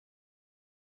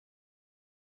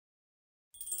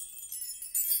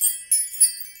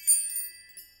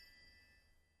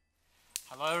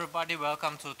Hello everybody,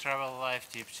 welcome to Travel Life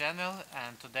Tip channel,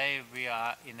 and today we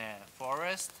are in a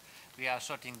forest. We are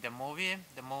shooting the movie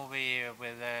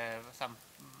with some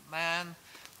man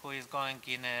who is going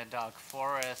in a dark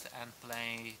forest and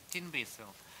playing tin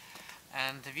whistle.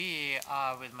 And we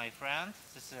are with my friend,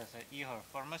 this is Igor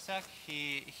Formasak.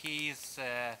 He is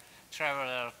a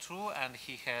traveler too, and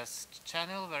he has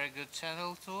channel, very good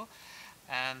channel too.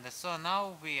 And so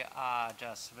now we are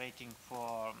just waiting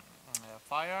for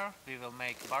fire. We will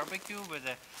make barbecue with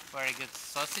very good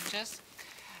sausages.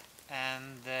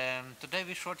 And today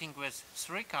we're shooting with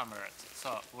 3 cameras.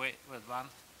 So with one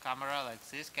camera like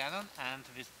this Canon and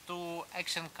with 2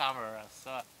 action cameras.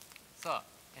 So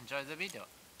enjoy the video.